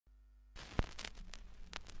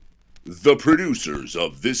The producers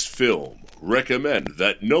of this film recommend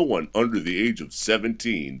that no one under the age of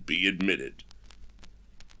 17 be admitted.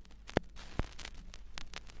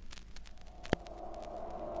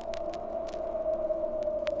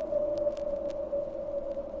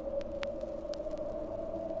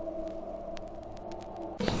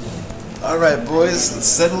 Alright boys, let's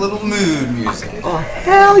set a little mood music. Oh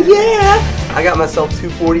hell yeah! I got myself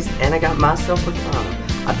 240s and I got myself a condom.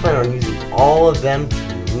 I plan on using all of them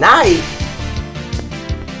tonight.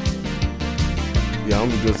 Yeah, I'm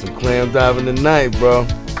gonna do some clam diving tonight, bro.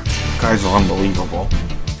 You guys are unbelievable.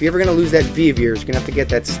 If you're ever gonna lose that V of yours, you're gonna have to get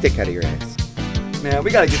that stick out of your ass. Man,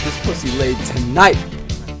 we gotta get this pussy laid tonight.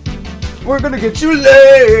 We're gonna get you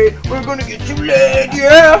laid. We're gonna get you laid,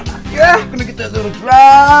 yeah. Yeah, gonna get that little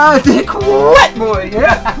dry dick wet, boy,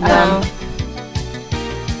 yeah. No.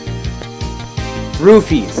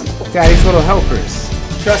 Roofies, daddy's little helpers.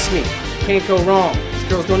 Trust me, can't go wrong. These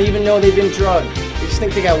girls don't even know they've been drugged. They just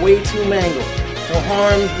think they got way too mangled. No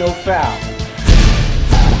harm, no foul.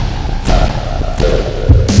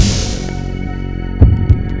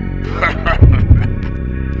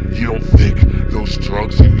 You don't think those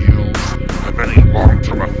drugs you use have any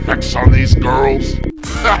long-term effects on these girls?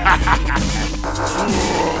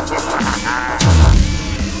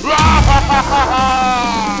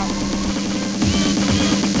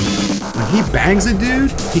 When he bangs a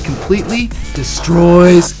dude, he completely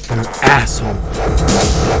destroys their asshole.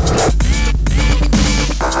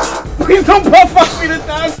 Please don't fuck me to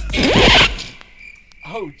death!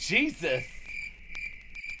 Oh, Jesus!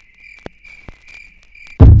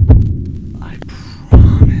 I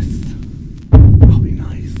promise I'll be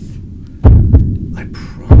nice. I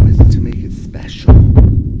promise to make it special.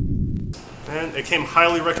 And it came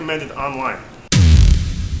highly recommended online.